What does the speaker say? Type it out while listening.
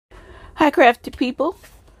Hi crafty people,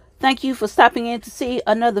 thank you for stopping in to see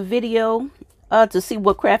another video to see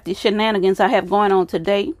what crafty shenanigans I have going on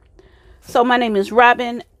today. So my name is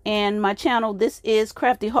Robin and my channel, this is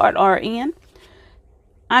Craftsiheart RN.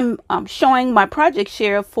 I'm showing my project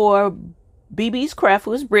share for Bbz Kraftz,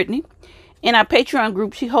 who is Brittany. In our Patreon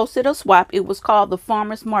group, she hosted a swap. It was called the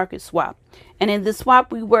Farmers Market Swap, and in this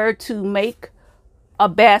swap we were to make a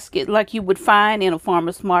basket like you would find in a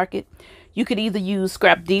farmer's market. You could either use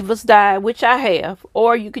Scrapdivadesigns dye, which I have,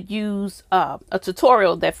 or you could use a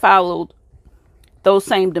tutorial that followed those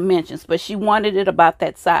same dimensions, but she wanted it about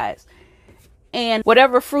that size. And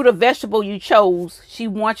whatever fruit or vegetable you chose, she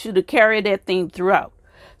wants you to carry that theme throughout.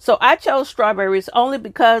 So I chose strawberries only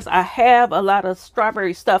because I have a lot of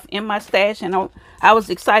strawberry stuff in my stash, and I was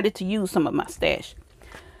excited to use some of my stash.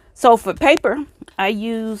 So for paper, I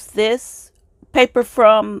use this paper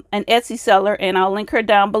from an Etsy seller, and I'll link her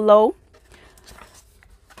down below.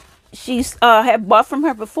 She's had bought from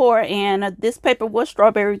her before, and this paper was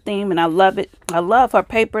strawberry themed, and I love it. I love her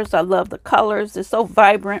papers. I love the colors. They're so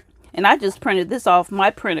vibrant. And I just printed this off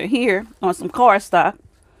my printer here on some cardstock,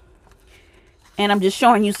 and I'm just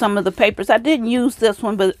showing you some of the papers. I didn't use this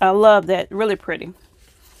one, but I love that. Really pretty.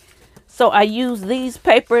 So I use these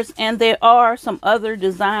papers, and there are some other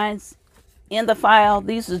designs in the file.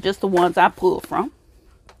 These are just the ones I pulled from.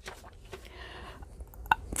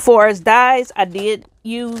 For as dyes, I did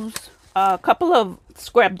use a couple of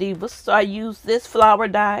Scrapdivadesigns. So I used this flower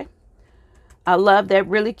dye. I love that.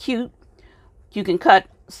 Really cute. You can cut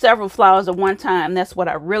several flowers at one time. That's what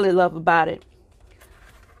I really love about it.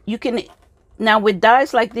 You can, now with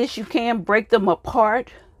dyes like this, you can break them apart,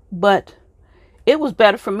 but it was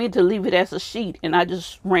better for me to leave it as a sheet, and I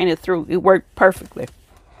just ran it through. It worked perfectly.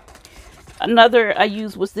 Another I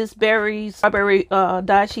used was this strawberry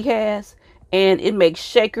dye she has, and it makes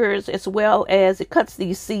shakers as well as it cuts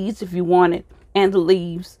these seeds if you want it, and the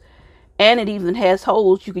leaves, and it even has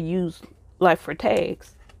holes you could use like for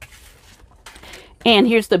tags. And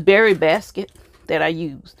here's the berry basket that I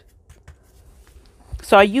used.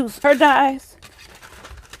 So I used her dyes,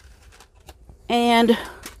 and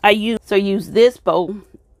I used this bowl,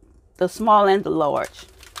 the small and the large.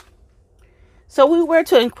 So we were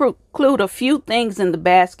to include a few things in the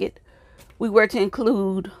basket. We were to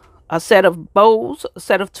include a set of bowls, a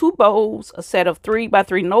set of 2 bowls, a set of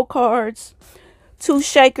 3x3 note cards, 2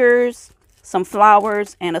 shakers, some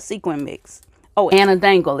flowers, and a sequin mix. Oh, and a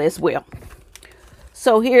dangle as well.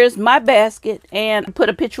 So here's my basket, and I put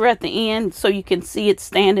a picture at the end so you can see it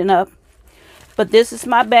standing up. But this is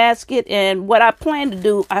my basket, and what I plan to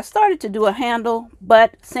do, I started to do a handle,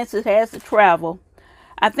 but since it has to travel,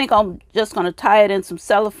 I think I'm just going to tie it in some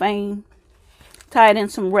cellophane, tie it in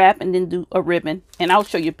some wrap, and then do a ribbon. And I'll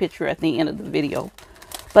show you a picture at the end of the video.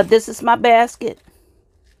 But this is my basket.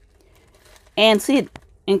 And see, it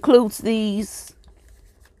includes these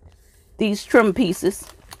trim pieces.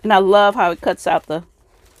 And I love how it cuts out the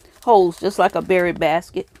holes just like a berry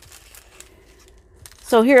basket.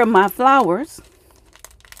 So here are my flowers.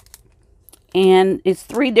 And it's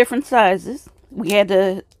 3 different sizes. We had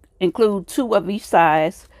to include 2 of each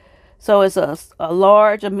size. So it's a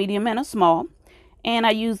large, a medium, and a small. And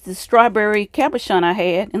I used the strawberry cabochon I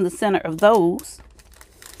had in the center of those.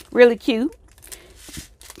 Really cute.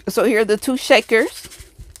 So here are the 2 shakers.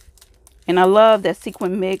 And I love that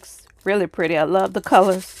sequin mix. Really pretty. I love the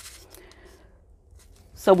colors.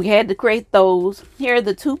 So we had to create those. Here are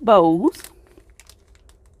the 2 bowls.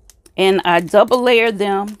 And I double layered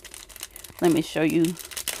them. Let me show you.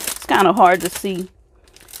 It's kind of hard to see.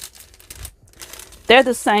 They're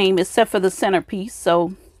the same except for the centerpiece.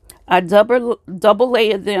 So I double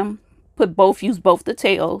layered them, used both the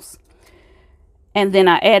tails. And then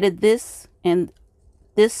I added this, and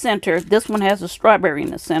this center, this one has a strawberry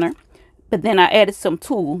in the center. But then I added some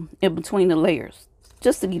tulle in between the layers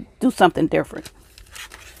just to do something different.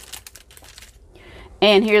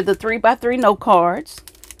 And here are the 3x3 note cards.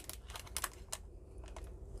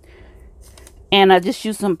 And I just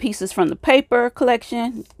used some pieces from the paper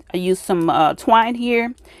collection. I used some twine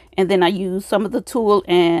here. And then I used some of the tulle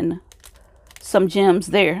and some gems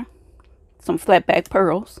there. Some flat back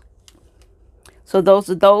pearls. So those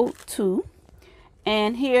are those 2.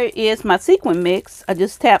 And here is my sequin mix. I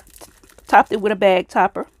just topped it with a bag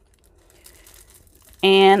topper.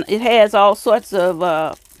 And it has all sorts of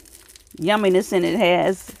yumminess in it. It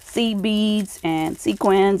has seed beads and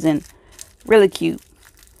sequins, and really cute.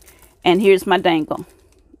 And here's my dangle.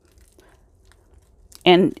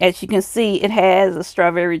 And as you can see, it has a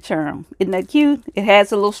strawberry charm. Isn't that cute? It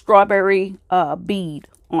has a little strawberry bead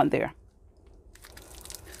on there.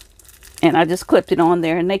 And I just clipped it on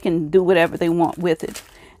there, and they can do whatever they want with it.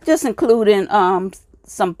 just including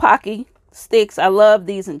some Pocky sticks. I love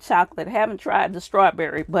these in chocolate. I haven't tried the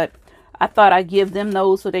strawberry, but I thought I'd give them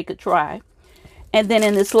those so they could try. And then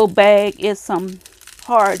in this little bag is some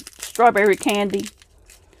hard strawberry candy,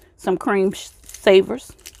 some cream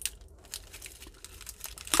savers.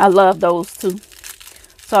 I love those too.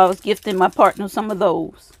 So I was gifting my partner some of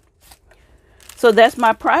those. So that's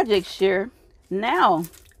my project share. Now,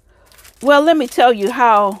 well, let me tell you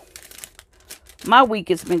how my week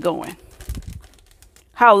has been going.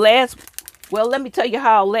 Let me tell you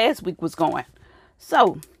how last week was going.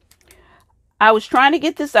 So I was trying to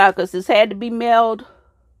get this out because this had to be mailed.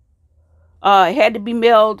 It had to be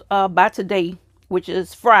mailed by today, which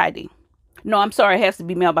is Friday. No, I'm sorry. It has to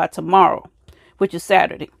be mailed by tomorrow, which is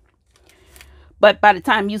Saturday. But by the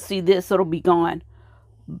time you see this, it'll be gone.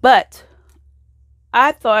 But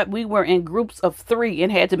I thought we were in groups of 3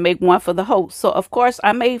 and had to make one for the host. So, of course,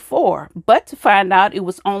 I made 4. But to find out, it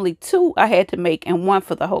was only 2 I had to make and 1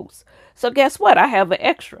 for the host. So, guess what? I have an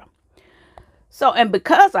extra. So, and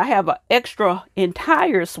because I have an extra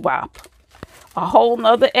entire swap, a whole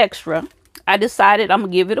nother extra, I decided I'm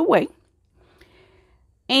going to give it away.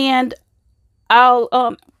 And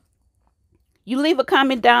you leave a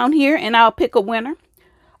comment down here and I'll pick a winner.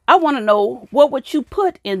 I want to know, what would you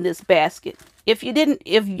put in this basket? If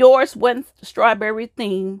yours wasn't strawberry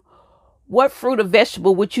themed, what fruit or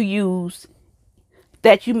vegetable would you use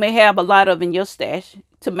that you may have a lot of in your stash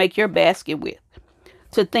to make your basket with,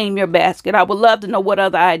 to theme your basket? I would love to know what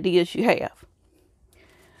other ideas you have.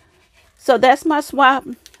 So that's my swap.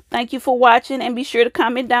 Thank you for watching, and be sure to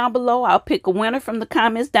comment down below. I'll pick a winner from the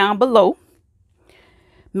comments down below.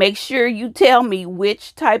 Make sure you tell me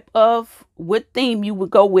what theme you would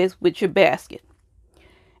go with your basket.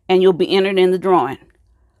 And you'll be entered in the drawing.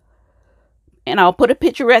 And I'll put a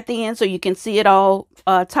picture at the end so you can see it all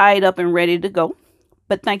tied up and ready to go.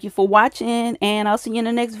 But thank you for watching, and I'll see you in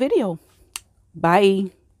the next video.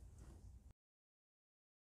 Bye.